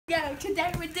Yo, today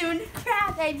we're doing the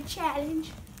crab egg challenge.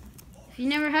 If you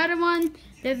never had one,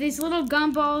 they're these little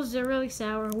gumballs. They're really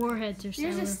sour. Warheads are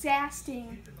sour. They're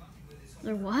disgusting.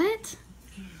 They're what?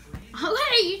 Oh,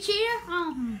 hey, you cheater!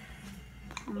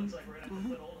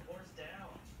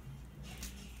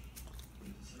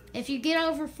 If you get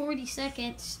over 40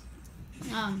 seconds,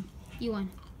 you win.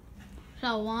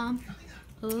 So 1,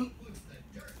 2,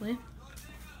 3,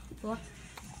 4,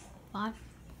 5,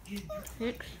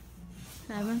 6,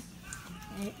 7,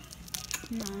 8,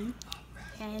 9,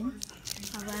 10,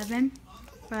 11,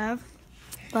 12,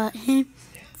 13,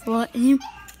 14,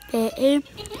 15,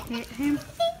 16,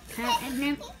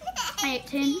 17,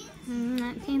 18,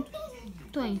 19,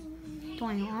 20,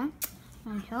 21,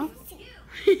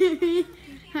 22,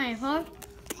 24,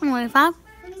 25,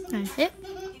 26,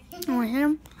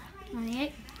 27,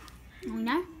 28,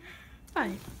 29,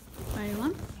 30,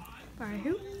 31,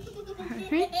 32,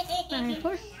 33,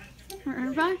 34,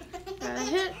 35,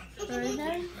 36,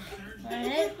 37,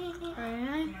 38,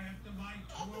 39,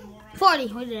 40.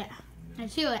 What is it?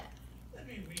 Let's do it.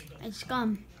 It's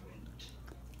gum.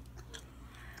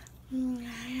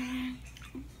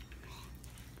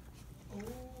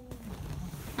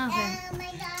 Okay.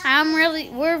 I'm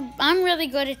really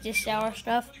good at this sour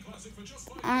stuff.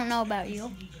 I don't know about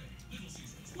you.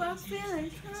 Well,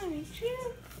 feeling trying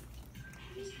too.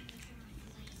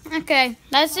 Okay,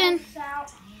 that's in.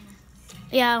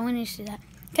 Yeah, we need to see that.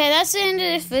 Okay, that's the end of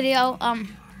this video.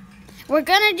 We're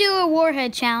gonna do a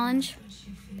warhead challenge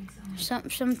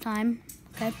sometime.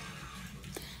 Okay.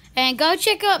 And go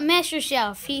check out Mesh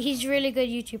Yourself. He's a really good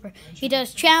YouTuber. He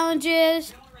does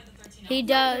challenges. He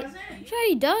does. Yeah,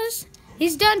 he does.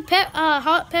 He's done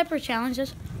hot pepper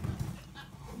challenges.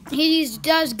 He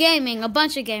does gaming, a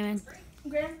bunch of gaming.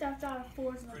 Grand Theft Auto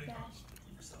 4 is like that.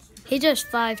 He does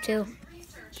 5 too.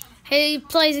 He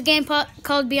plays a game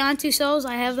called Beyond Two Souls.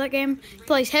 I have that game. He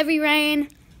plays Heavy Rain.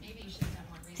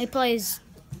 He plays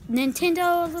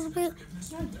Nintendo a little bit.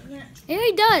 Yeah,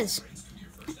 he does.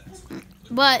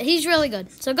 But he's really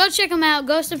good. So go check him out.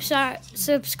 Go subscribe.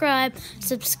 Subscribe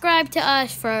to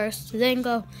us first. Then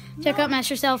go check out Mesh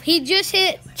Yourself. He just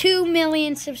hit 2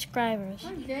 million subscribers.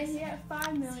 Okay, he had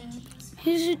 5 million.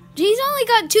 He's only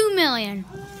got 2 million.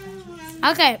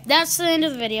 Okay, that's the end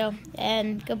of the video.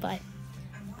 And goodbye.